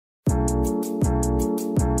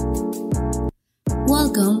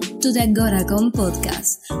Welcome to the Agoracom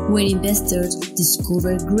podcast, where investors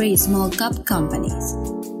discover great small cap companies.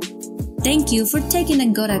 Thank you for taking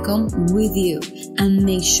Agoracom with you, and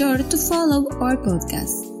make sure to follow our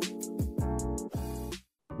podcast.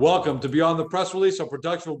 Welcome to Beyond the Press Release, a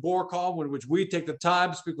production of Agoracom, in which we take the time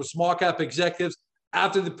to speak with small cap executives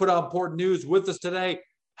after they put out important news. With us today,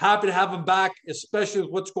 happy to have them back, especially with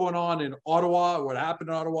what's going on in Ottawa, what happened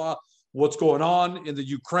in Ottawa, what's going on in the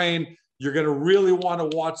Ukraine. You're going to really want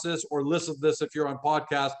to watch this or listen to this if you're on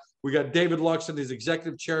podcast. We got David Luxton, he's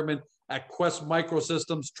executive chairman at Quest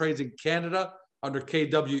Microsystems, trades in Canada under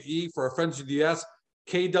KWE. For our friends in the US,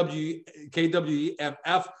 KWEMF.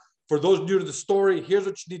 For those new to the story, here's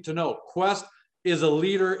what you need to know. Quest is a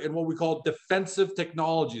leader in what we call defensive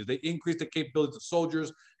technologies. They increase the capabilities of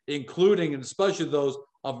soldiers, including and especially those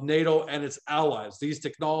of NATO and its allies. These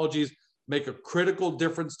technologies make a critical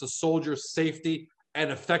difference to soldiers' safety and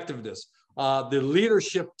effectiveness. The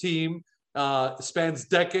leadership team spans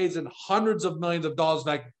decades and hundreds of millions of dollars, in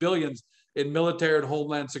fact, billions in military and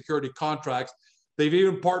homeland security contracts. They've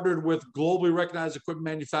even partnered with globally recognized equipment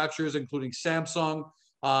manufacturers, including Samsung,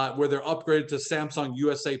 where they're upgraded to Samsung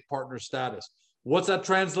USA partner status. What's that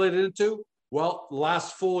translated into? Well,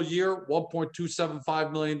 last full year,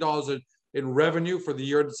 $1.275 million in revenue for the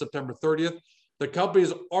year ended September 30th. The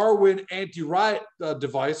company's Arwin anti-riot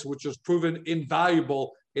device, which has proven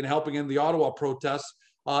invaluable in helping in the Ottawa protests,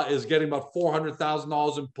 is getting about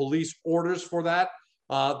 $400,000 in police orders for that.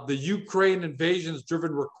 The Ukraine invasion has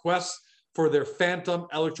driven requests for their Phantom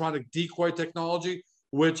electronic decoy technology,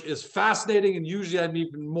 which is fascinating, and usually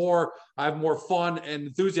I have more fun and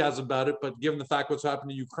enthusiasm about it. But given the fact what's happened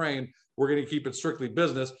in Ukraine, we're going to keep it strictly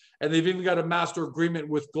business. And they've even got a master agreement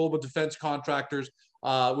with global defense contractors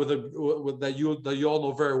that you all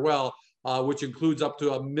know very well, which includes up to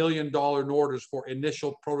 $1 million in orders for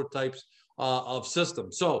initial prototypes of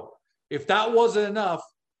systems. So if that wasn't enough,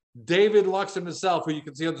 David Luxton himself, who you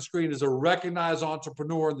can see on the screen, is a recognized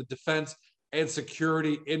entrepreneur in the defense and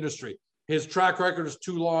security industry. His track record is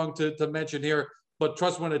too long to mention here, but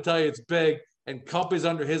trust me when I tell you it's big, and companies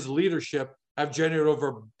under his leadership have generated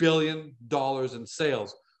over $1 billion in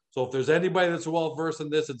sales. So if there's anybody that's well-versed in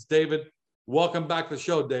this, it's David. Welcome back to the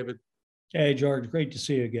show, David. Hey, George. Great to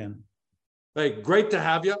see you again. Hey, great to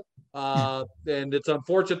have you. And it's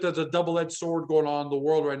unfortunate there's a double-edged sword going on in the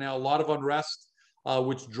world right now. A lot of unrest,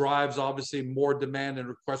 which drives, obviously, more demand and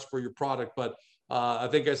requests for your product. But I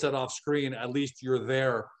think I said off screen, at least you're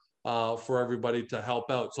there for everybody to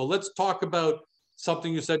help out. So let's talk about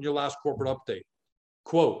something you said in your last corporate update.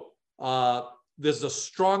 Quote, we have a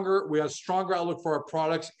stronger outlook for our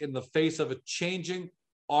products in the face of a changing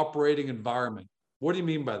operating environment. What do you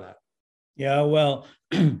mean by that? Yeah, well,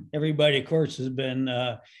 everybody, of course, has been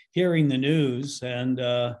hearing the news, and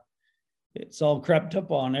it's all crept up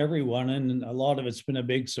on everyone, and a lot of it's been a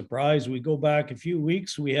big surprise. We go back a few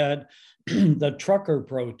weeks, we had the trucker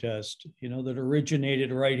protest, that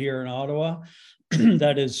originated right here in Ottawa,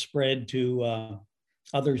 that has spread to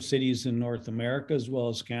other cities in North America as well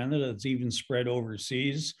as Canada. It's even spread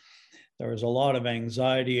overseas. There was a lot of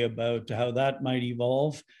anxiety about how that might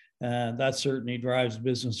evolve. That certainly drives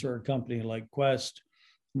business for a company like Quest.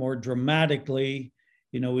 More dramatically,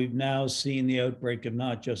 we've now seen the outbreak of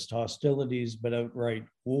not just hostilities, but outright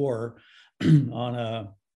war on a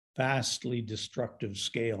vastly destructive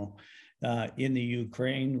scale in the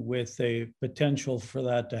Ukraine, with a potential for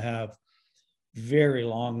that to have very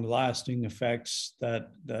long-lasting effects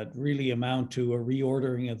that really amount to a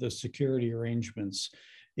reordering of the security arrangements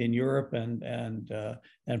in Europe and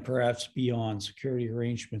perhaps beyond. Security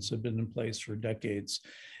arrangements have been in place for decades.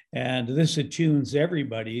 And this attunes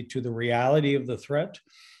everybody to the reality of the threat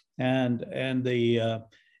and the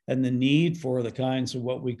need for the kinds of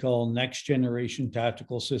what we call next generation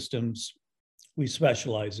tactical systems we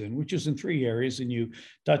specialize in, which is in three areas, and you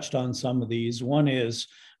touched on some of these. One is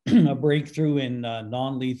a breakthrough in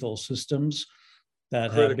non-lethal systems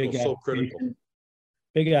that have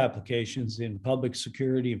big applications in public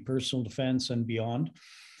security and personal defense and beyond.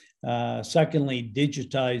 Secondly,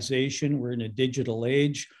 digitization. We're in a digital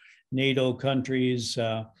age. NATO countries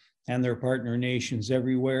and their partner nations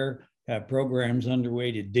everywhere have programs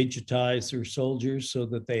underway to digitize their soldiers so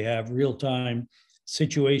that they have real-time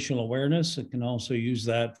situational awareness and can also use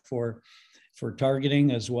that for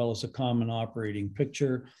targeting as well as a common operating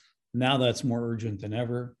picture. Now that's more urgent than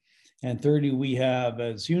ever. And thirdly, we have,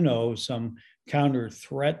 as you know, some counter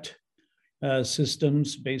threat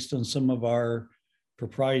systems based on some of our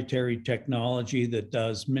proprietary technology that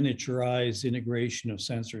does miniaturized integration of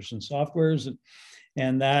sensors and softwares.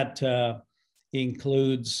 And that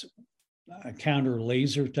includes counter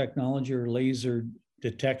laser technology or laser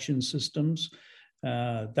detection systems.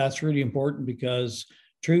 That's really important because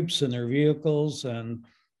troops and their vehicles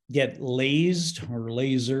get lased or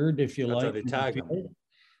lasered, if you That's like. how they tag them.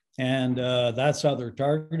 And that's how they're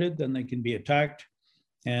targeted. Then they can be attacked.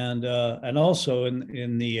 And also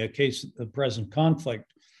in the case of the present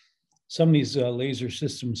conflict, some of these laser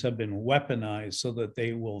systems have been weaponized so that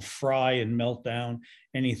they will fry and melt down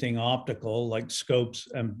anything optical like scopes,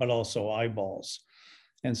 but also eyeballs.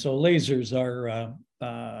 And so lasers are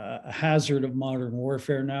a hazard of modern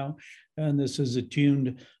warfare now. And this is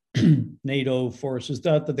attuned NATO forces.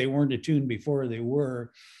 Not that they weren't attuned before, they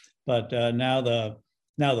were, but now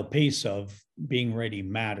the pace of being ready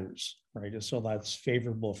matters, right? So that's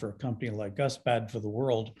favorable for a company like us, bad for the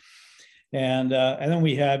world. And then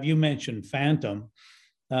we have, you mentioned Phantom.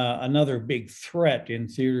 Another big threat in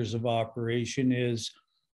theaters of operation is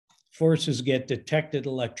forces get detected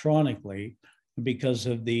electronically because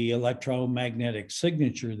of the electromagnetic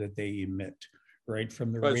signature that they emit, right?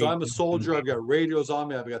 From the right. So I'm a soldier. I've got radios on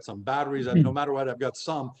me. I've got some batteries. No matter what, I've got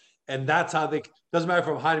some. And that's how doesn't matter if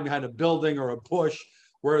I'm hiding behind a building or a bush,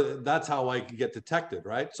 where that's how I can get detected,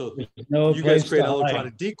 right? So you guys create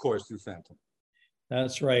electronic decoys through Phantom.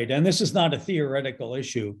 That's right. And this is not a theoretical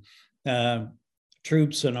issue.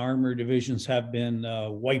 Troops and armor divisions have been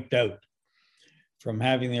wiped out from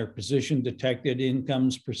having their position detected. In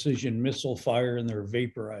comes precision missile fire and they're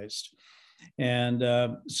vaporized. And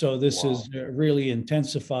so this has really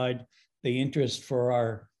intensified the interest for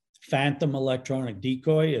our Phantom electronic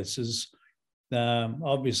decoy. This is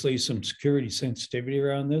obviously some security sensitivity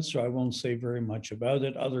around this, so I won't say very much about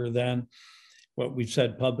it other than what we've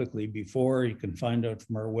said publicly before. You can find out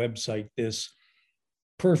from our website. This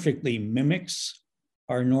perfectly mimics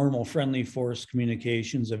our normal friendly force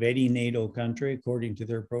communications of any NATO country according to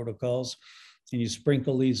their protocols. And you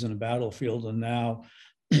sprinkle these in a battlefield, and now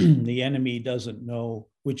the enemy doesn't know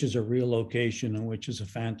which is a real location and which is a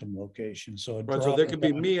Phantom location. So, right, so there could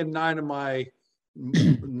be me and nine of my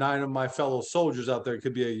fellow soldiers out there. It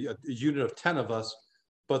could be a unit of 10 of us,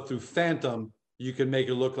 but through Phantom, you can make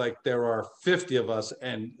it look like there are 50 of us,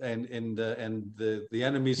 and the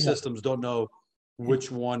enemy systems don't know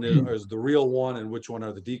which one is the real one and which one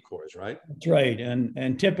are the decoys, right? That's right.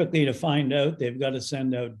 And typically to find out, they've got to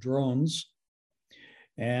send out drones.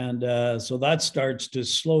 And so that starts to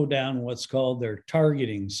slow down what's called their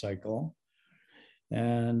targeting cycle.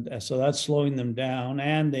 And so that's slowing them down.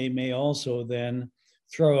 And they may also then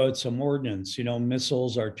throw out some ordnance,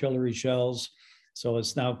 missiles, artillery shells. So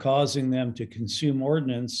it's now causing them to consume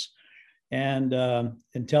ordnance and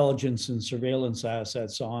intelligence and surveillance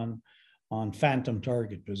assets on Phantom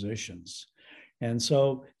target positions. And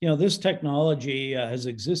so, this technology has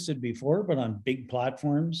existed before, but on big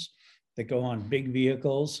platforms that go on big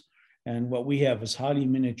vehicles. And what we have is highly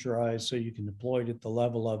miniaturized, so you can deploy it at the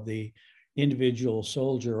level of the individual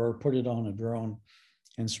soldier or put it on a drone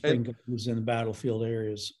and sprinkle these in the battlefield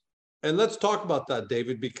areas. And let's talk about that,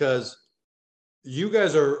 David, because you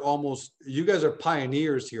guys are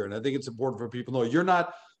pioneers here. And I think it's important for people to know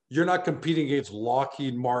you're not competing against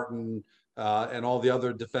Lockheed Martin and all the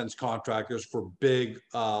other defense contractors for big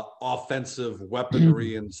offensive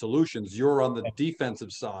weaponry and solutions. You're on the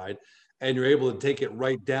defensive side, and you're able to take it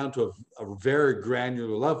right down to a very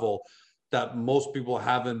granular level that most people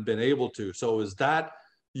haven't been able to. So is that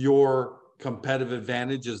your competitive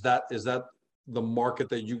advantage? Is that the market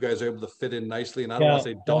that you guys are able to fit in nicely? And I don't want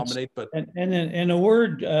to say dominate, but and in a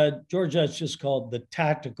word, George, that's just called the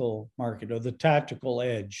tactical market or the tactical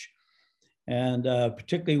edge. And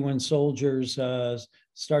particularly when soldiers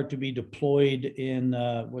start to be deployed in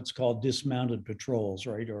what's called dismounted patrols,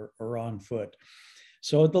 right, or on foot.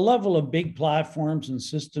 So at the level of big platforms and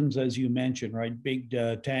systems, as you mentioned, right, big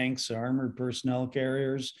tanks, armored personnel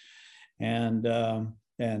carriers, and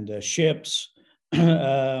ships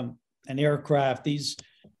and aircraft, these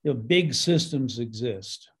big systems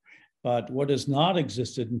exist. But what has not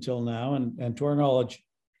existed until now, and to our knowledge,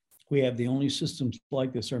 we have the only systems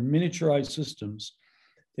like this, are miniaturized systems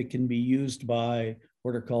that can be used by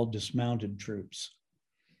what are called dismounted troops.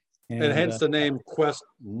 And hence the name Quest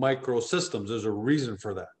Microsystems. There's a reason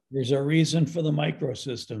for that. There's a reason for the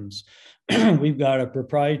microsystems. We've got a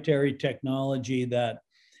proprietary technology that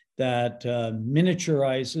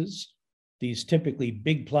miniaturizes these typically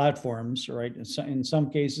big platforms, right? In some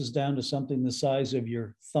cases down to something the size of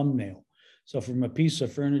your thumbnail. So from a piece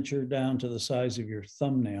of furniture down to the size of your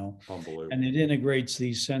thumbnail. Unbelievable. And it integrates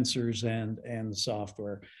these sensors and the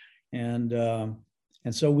software. And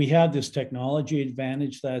so we have this technology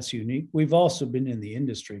advantage that's unique. We've also been in the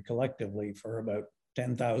industry collectively for about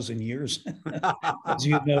 10,000 years, as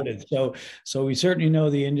you noted. So we certainly know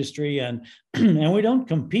the industry, and and we don't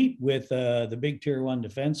compete with the big tier one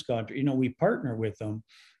defense contractor. You know, we partner with them,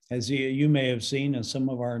 as you may have seen in some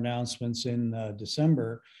of our announcements in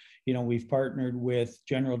December. You know, we've partnered with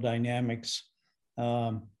General Dynamics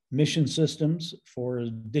mission systems for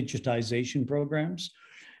digitization programs.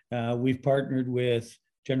 We've partnered with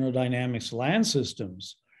General Dynamics land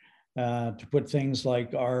systems to put things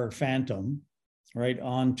like our Phantom right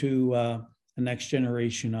onto a next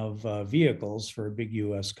generation of vehicles for a big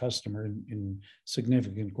U.S. customer in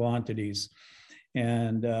significant quantities.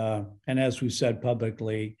 And as we said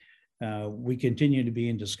publicly, we continue to be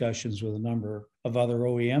in discussions with a number of other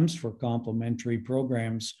OEMs for complementary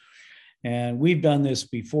programs. And we've done this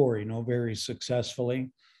before, you know, very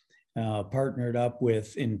successfully. Partnered up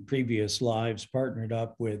with, in previous lives, partnered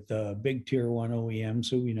up with big tier one OEMs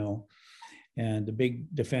who we know, and the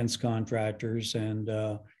big defense contractors. And,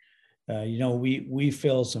 you know, we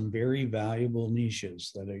fill some very valuable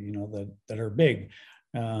niches that are, you know, that are big.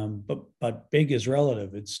 But big is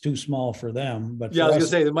relative. It's too small for them. But yeah, I was gonna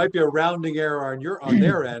say there might be a rounding error on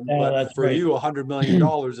their end, but for you, $100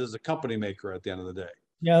 million is a company maker at the end of the day.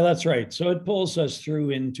 Yeah, that's right. So it pulls us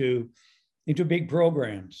through into big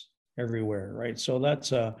programs everywhere, right? So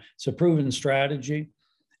it's a proven strategy,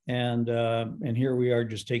 and here we are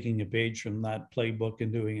just taking a page from that playbook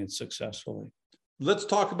and doing it successfully. Let's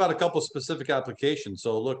talk about a couple of specific applications.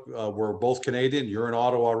 So look, we're both Canadian. You're in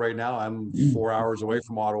Ottawa right now. I'm 4 hours away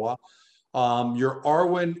from Ottawa. Your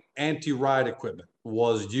Arwen anti-ride equipment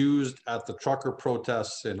was used at the trucker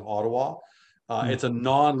protests in Ottawa. It's a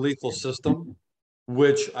non-lethal system,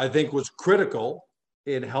 which I think was critical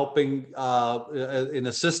in helping, in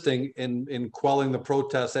assisting in quelling the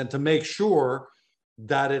protests, and to make sure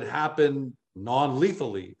that it happened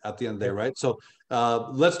non-lethally at the end of the day, right? So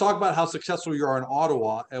let's talk about how successful you are in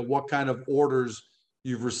Ottawa and what kind of orders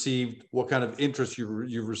you've received, what kind of interest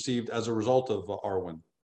you've received as a result of Arwen.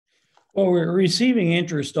 Well, we're receiving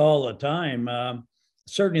interest all the time.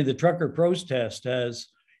 Certainly the trucker protest has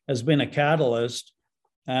been a catalyst,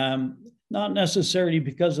 not necessarily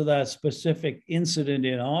because of that specific incident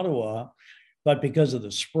in Ottawa, but because of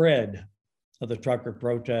the spread of the trucker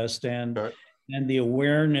protest and the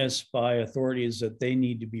awareness by authorities that they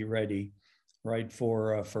need to be ready, right,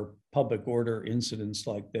 for public order incidents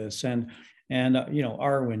like this. And you know,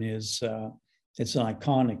 Arwen is it's an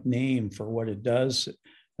iconic name for what it does,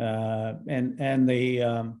 and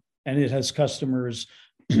it has customers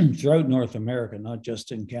throughout North America, not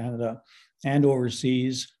just in Canada and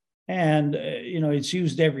overseas. And you know, it's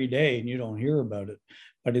used every day, and you don't hear about it,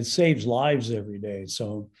 but it saves lives every day.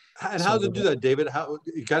 So, and how does it do that, David? How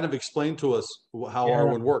you kind of explain to us how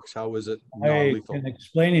Arwen works? How is it non-lethal? I can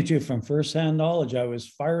explain it to you from firsthand knowledge. I was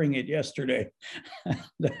firing it yesterday.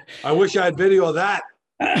 I wish I had video of that.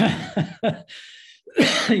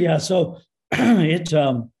 Yeah, so it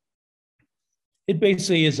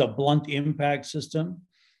basically is a blunt impact system.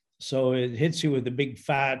 So it hits you with a big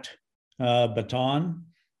fat baton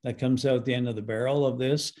that comes out the end of the barrel of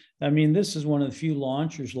this. I mean, this is one of the few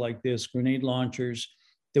launchers like this, grenade launchers,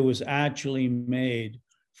 that was actually made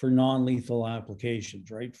for non-lethal applications,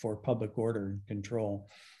 right? For public order and control.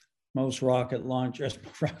 Most rocket launchers,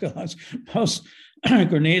 most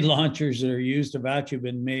grenade launchers that are used have actually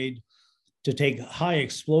been made to take high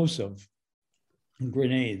explosive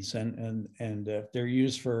grenades, and they're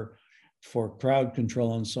used for crowd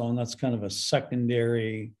control and so on. That's kind of a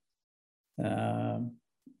secondary,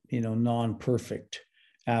 you know, non-perfect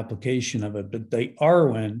application of it. But the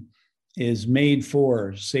Arwen is made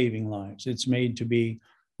for saving lives. It's made to be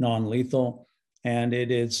non-lethal, and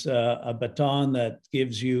it is a baton that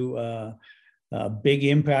gives you a big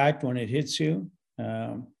impact when it hits you.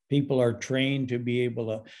 People are trained to be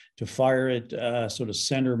able to fire it sort of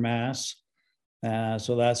center mass.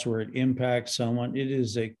 So that's where it impacts someone. It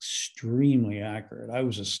is extremely accurate. I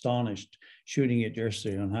was astonished shooting it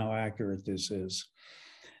yesterday on how accurate this is.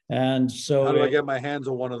 And so, how do I get my hands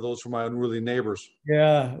on one of those for my unruly neighbors?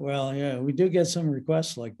 Yeah, well, yeah, we do get some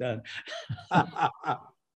requests like that.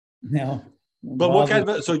 Now, but what kind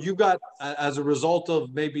of, so you got, as a result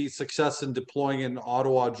of maybe success in deploying in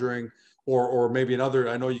Ottawa during, or maybe another,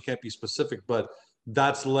 I know you can't be specific, but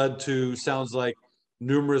that's led to, sounds like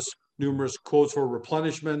numerous quotes for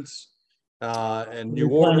replenishments and new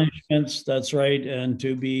orders. That's right, and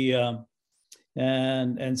to be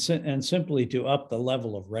and simply to up the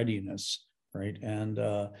level of readiness, right? And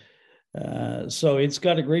so it's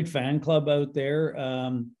got a great fan club out there,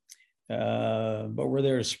 but we're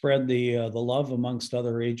there to spread the love amongst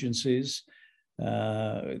other agencies.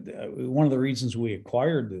 one of the reasons we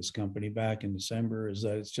acquired this company back in December is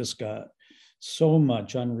that it's just got so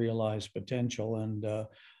much unrealized potential. And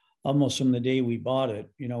almost from the day we bought it,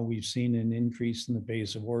 we've seen an increase in the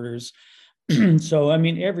pace of orders. So, I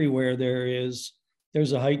mean, everywhere there's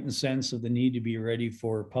a heightened sense of the need to be ready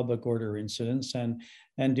for public order incidents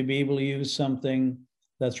and to be able to use something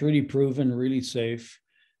that's really proven, really safe,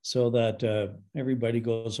 so that everybody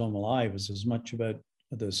goes home alive. Is as much about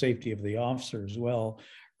the safety of the officer as well,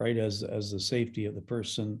 right, as the safety of the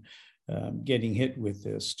person getting hit with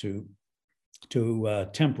this to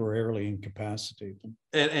temporarily incapacitate them.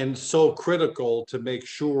 And so critical to make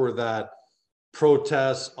sure that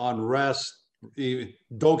protests, unrest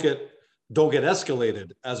don't get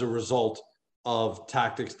escalated as a result of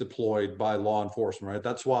tactics deployed by law enforcement, right?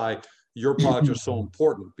 That's why your products are so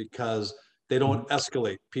important, because they don't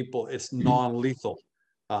escalate people. It's non-lethal.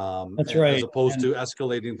 That's right. As opposed to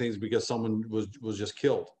escalating things because someone was just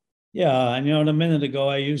killed. Yeah, and a minute ago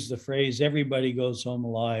I used the phrase "everybody goes home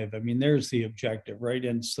alive." I mean, there's the objective, right?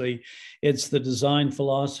 And it's the design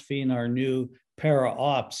philosophy in our new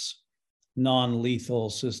para-ops non-lethal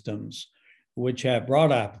systems, which have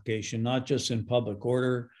broad application, not just in public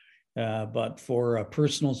order, but for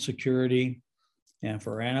personal security and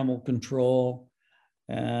for animal control,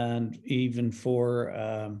 and even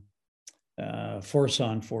for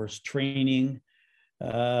force-on-force training.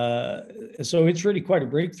 So it's really quite a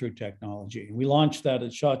breakthrough technology. We launched that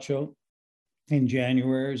at SHOT Show in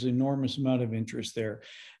January. There's an enormous amount of interest there.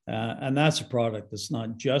 And that's a product that's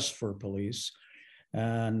not just for police,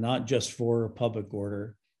 not just for public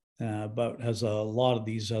order, but has a lot of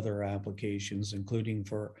these other applications, including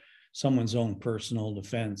for someone's own personal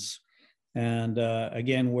defense. And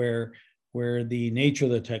again, where the nature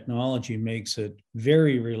of the technology makes it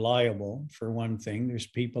very reliable, for one thing. There's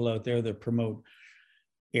people out there that promote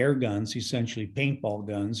air guns, essentially paintball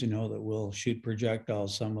guns, that will shoot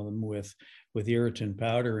projectiles, some of them with irritant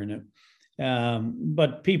powder in it.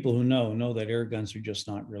 But people who know that air guns are just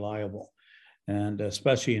not reliable, and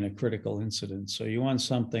especially in a critical incident. So you want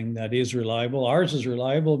something that is reliable. Ours is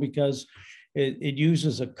reliable because it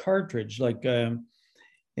uses a cartridge like a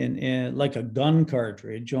gun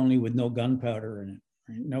cartridge, only with no gunpowder in it.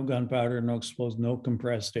 Right? No gunpowder, no explosive, no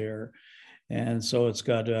compressed air. And so it's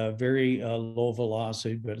got a very low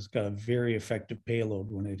velocity, but it's got a very effective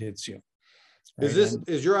payload when it hits you. Right?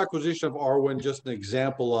 Is your acquisition of Arwen just an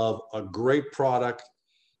example of a great product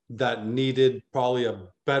that needed probably a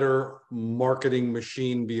better marketing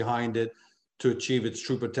machine behind it to achieve its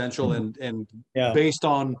true potential? And yeah, based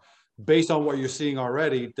on what you're seeing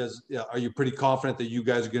already, are you pretty confident that you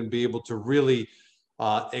guys are going to be able to really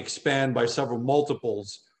expand by several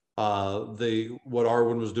multiples what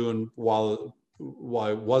Arwen was doing while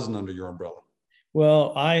it wasn't under your umbrella?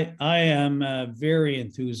 Well, I am very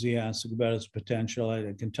enthusiastic about its potential.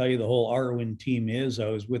 I can tell you the whole Arwen team is. I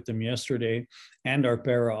was with them yesterday, and our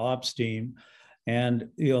para ops team. And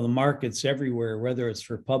the market's everywhere, whether it's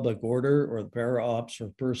for public order or the para ops for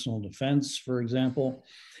personal defense, for example,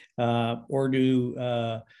 or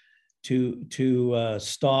to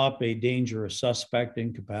stop a dangerous suspect,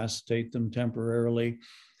 incapacitate them temporarily.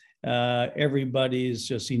 Everybody is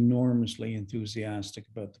just enormously enthusiastic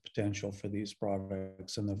about the potential for these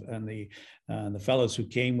products, and the fellows who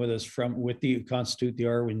came with us constitute the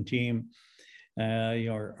Arwen team,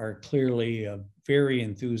 are clearly very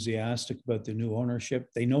enthusiastic about the new ownership.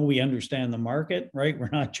 They know we understand the market, right? We're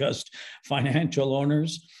not just financial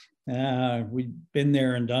owners. We've been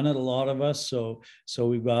there and done it, a lot of us. So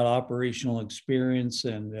we've got operational experience,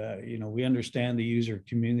 and we understand the user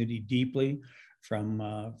community deeply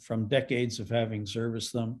from decades of having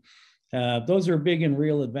serviced them. Those are big and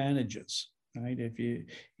real advantages, right? If you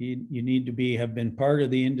need to have been part of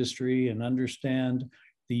the industry and understand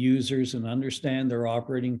the users and understand their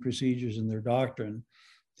operating procedures and their doctrine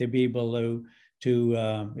to be able to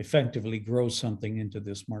effectively grow something into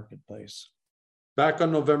this marketplace. Back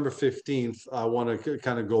on November 15th, I want to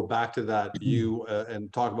kind of go back to that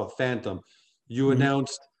and talk about Phantom. You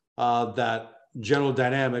announced that General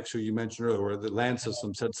Dynamics, who you mentioned earlier, the Land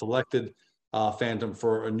Systems, had selected Phantom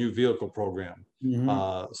for a new vehicle program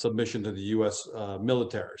submission to the U.S.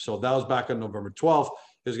 military. So that was back on November 12th.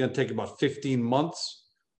 It was going to take about 15 months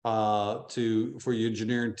for your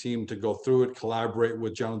engineering team to go through it, collaborate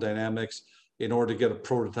with General Dynamics in order to get a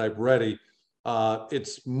prototype ready.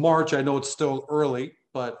 It's March. I know it's still early,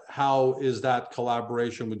 but how is that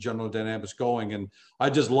collaboration with General Dynamics going? And I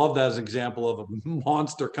just love that as an example of a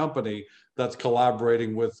monster company that's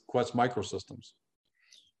collaborating with Quest Microsystems.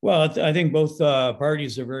 Well, I think both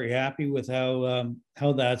parties are very happy with how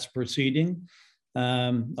that's proceeding.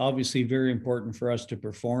 Obviously, very important for us to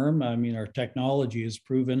perform. I mean, our technology is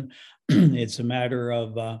proven. It's a matter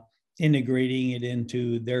of integrating it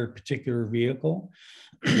into their particular vehicle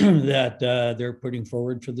that they're putting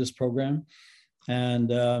forward for this program.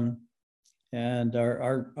 And our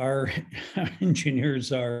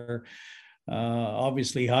engineers are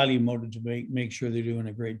obviously highly motivated to make sure they're doing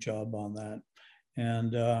a great job on that.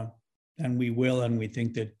 And we will, and we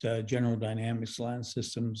think that General Dynamics Land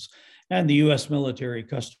Systems and the U.S. military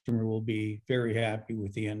customer will be very happy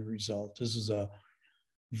with the end result. This is a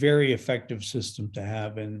very effective system to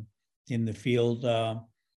have in the field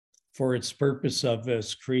for its purpose of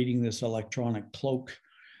us creating this electronic cloak,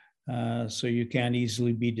 so you can't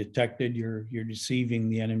easily be detected. You're deceiving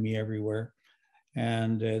the enemy everywhere,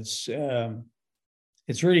 and it's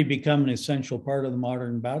really become an essential part of the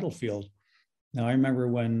modern battlefield. Now, I remember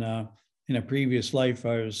when in a previous life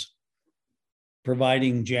I was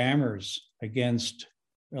providing jammers against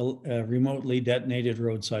remotely detonated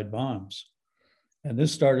roadside bombs, and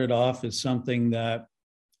this started off as something that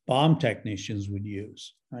bomb technicians would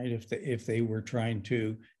use, right? If they were trying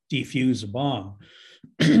to defuse a bomb.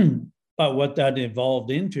 But what that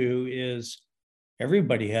evolved into is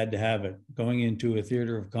everybody had to have it going into a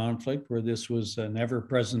theater of conflict where this was an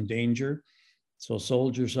ever-present danger. So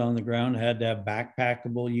soldiers on the ground had to have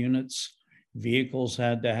backpackable units. Vehicles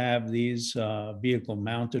had to have these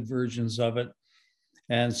vehicle-mounted versions of it.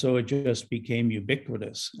 And so it just became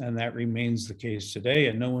ubiquitous. And that remains the case today.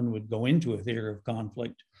 And no one would go into a theater of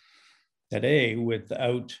conflict today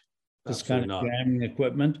without this kind of jamming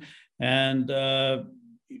equipment. And, I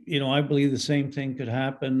believe the same thing could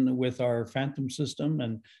happen with our Phantom system,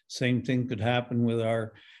 and same thing could happen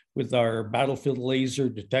with our battlefield laser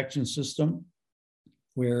detection system,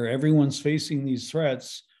 where everyone's facing these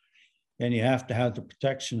threats and you have to have the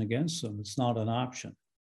protection against them. It's not an option.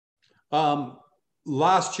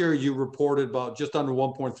 Last year, you reported about just under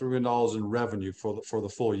 $1.3 million in revenue for the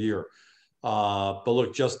full year. But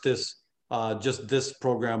look, just this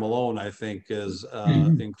program alone, I think, is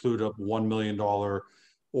include a $1 million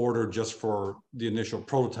order just for the initial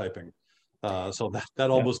prototyping. So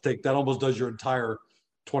that almost does your entire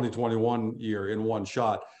 2021 year in one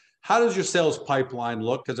shot. How does your sales pipeline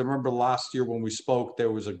look? Because I remember last year when we spoke,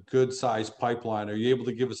 there was a good sized pipeline. Are you able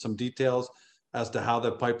to give us some details as to how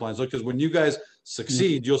that pipelines look? Because when you guys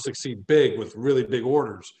succeed, you'll succeed big with really big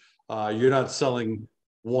orders. You're not selling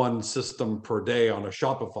one system per day on a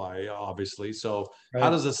Shopify, obviously. So right.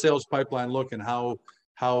 How does the sales pipeline look, and how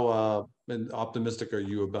optimistic are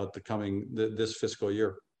you about this fiscal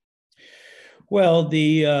year? Well,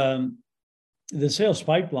 the sales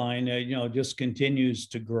pipeline, just continues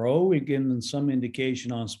to grow. We've given some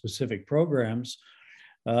indication on specific programs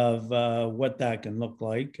of what that can look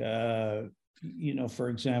like. For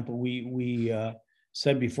example, we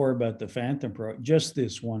said before about the Phantom just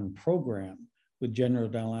this one program with General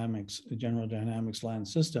Dynamics Land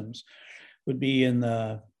Systems would be in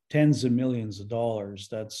the tens of millions of dollars.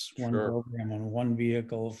 That's one program on one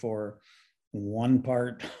vehicle for one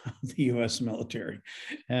part of the U.S. military,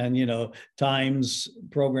 and times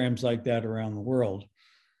programs like that around the world.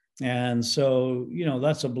 And so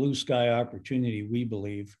that's a blue sky opportunity, we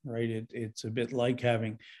believe, right? It's a bit like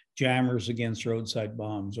having jammers against roadside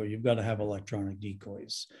bombs, or you've got to have electronic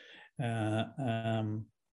decoys. I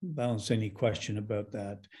don't see any question about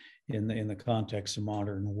that in the context of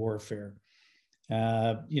modern warfare.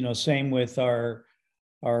 Same with our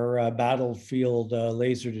battlefield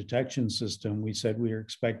laser detection system. We said we were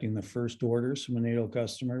expecting the first orders from a NATO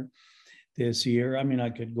customer this year. I mean, I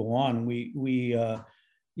could go on. We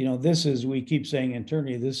keep saying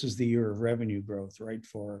internally, this is the year of revenue growth, right,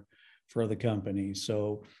 for the company.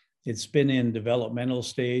 So it's been in developmental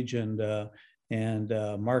stage and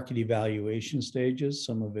market evaluation stages.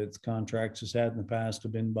 Some of its contracts it's had in the past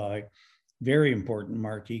have been by very important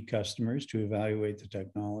marquee customers to evaluate the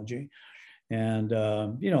technology. And,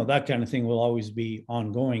 that kind of thing will always be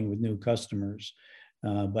ongoing with new customers.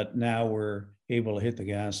 But now we're able to hit the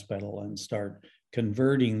gas pedal and start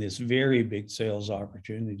converting this very big sales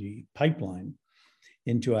opportunity pipeline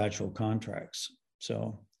into actual contracts.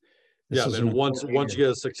 So then once you get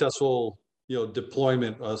a successful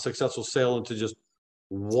deployment, a successful sale into just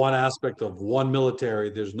one aspect of one military,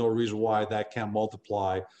 there's no reason why that can't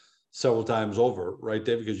multiply several times over, right,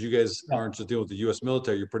 Dave? Because you guys aren't just dealing with the U.S.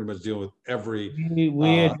 military; you're pretty much dealing with every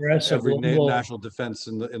address every national defense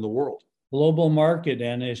in the world. Global market,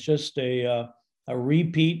 and it's just a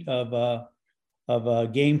repeat of a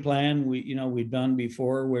game plan we've done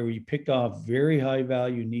before, where we pick off very high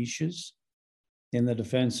value niches in the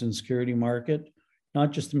defense and security market.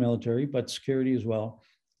 Not just the military, but security as well.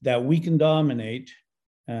 that we can dominate,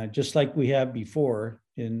 just like we have before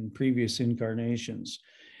in previous incarnations,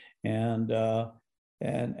 and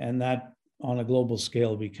that on a global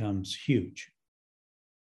scale becomes huge.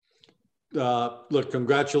 Look,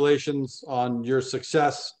 congratulations on your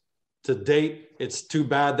success to date. It's too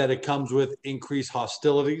bad that it comes with increased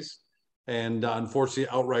hostilities and unfortunately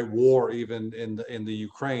outright war even in the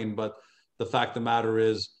Ukraine. But the fact of the matter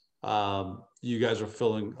is, you guys are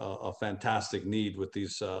filling a fantastic need with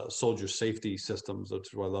these soldier safety systems.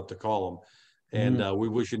 That's what I love to call them. And we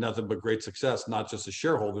wish you nothing but great success, not just as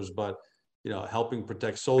shareholders, but helping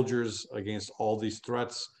protect soldiers against all these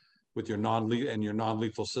threats with your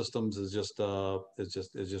non-lethal systems is just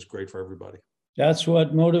great for everybody. That's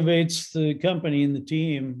what motivates the company and the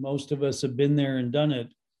team. Most of us have been there and done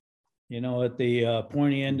it, at the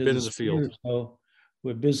pointy end of the field. So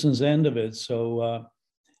with business end of it. So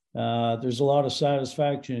there's a lot of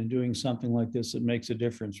satisfaction in doing something like this that makes a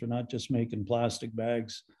difference. We're not just making plastic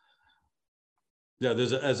bags. Yeah,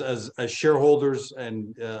 there's as shareholders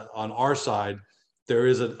and on our side, there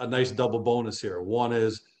is a nice double bonus here. One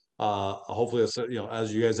is hopefully,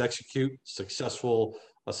 as you guys execute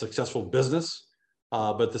a successful business,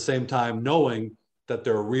 but at the same time, knowing that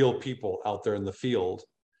there are real people out there in the field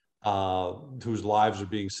whose lives are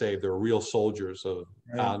being saved. There are real soldiers of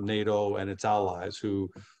NATO and its allies who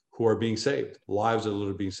are being saved. Lives are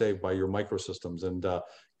literally being saved by your microsystems. And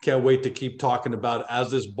can't wait to keep talking about it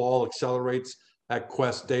as this ball accelerates at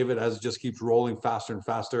Quest, David, as it just keeps rolling faster and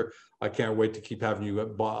faster. I can't wait to keep having you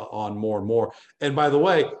on more and more. And by the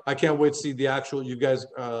way, I can't wait to see you guys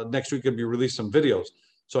next week. Going to be released some videos.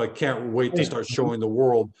 So I can't wait to start showing the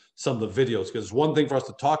world some of the videos, because it's one thing for us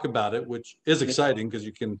to talk about it, which is exciting because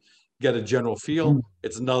you can get a general feel.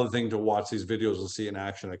 It's another thing to watch these videos and see in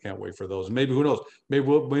action. I can't wait for those. Maybe, who knows, maybe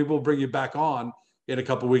we'll bring you back on in a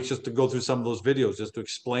couple of weeks just to go through some of those videos, just to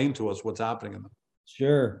explain to us what's happening in them.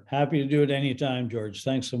 Sure. Happy to do it anytime, George.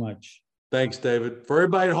 Thanks so much. Thanks, David. For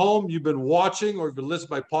everybody at home, you've been watching or you've been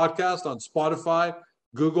listening to my podcast on Spotify,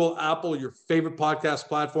 Google, Apple, your favorite podcast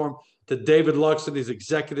platform. To David Luxton, he's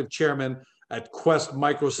executive chairman at Quest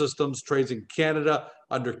Microsystems, trades in Canada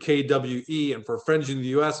under KWE, and for friends in the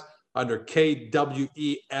US under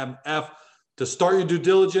KWEMF. To start your due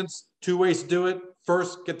diligence, two ways to do it.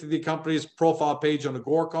 First, get to the company's profile page on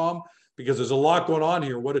Agoracom, because there's a lot going on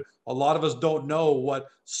here. What a lot of us don't know what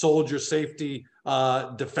soldier safety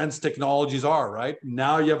defense technologies are, right?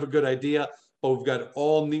 Now you have a good idea, but we've got it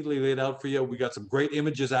all neatly laid out for you. We got some great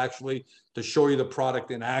images actually to show you the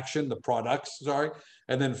product in action, the products, sorry.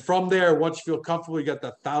 And then from there, once you feel comfortable, you got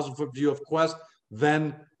that 1,000-foot view of Quest,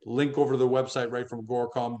 then link over to the website right from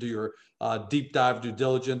Agoracom, do your deep dive due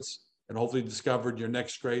diligence, and hopefully discovered your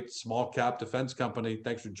next great small cap defense company.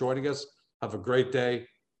 Thanks for joining us. Have a great day.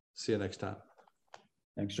 See you next time.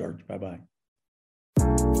 Thanks, George. Bye-bye.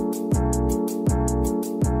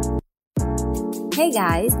 Hey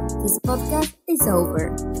guys, this podcast is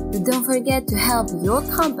over. But don't forget to help your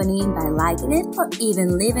company by liking it or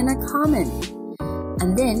even leaving a comment.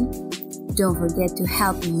 And then, don't forget to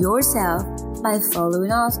help yourself by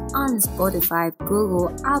following us on Spotify,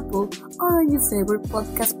 Google, Apple, or on your favorite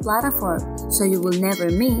podcast platform, so you will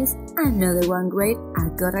never miss another one great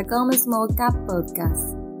Agoracom Small Cap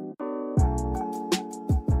podcast.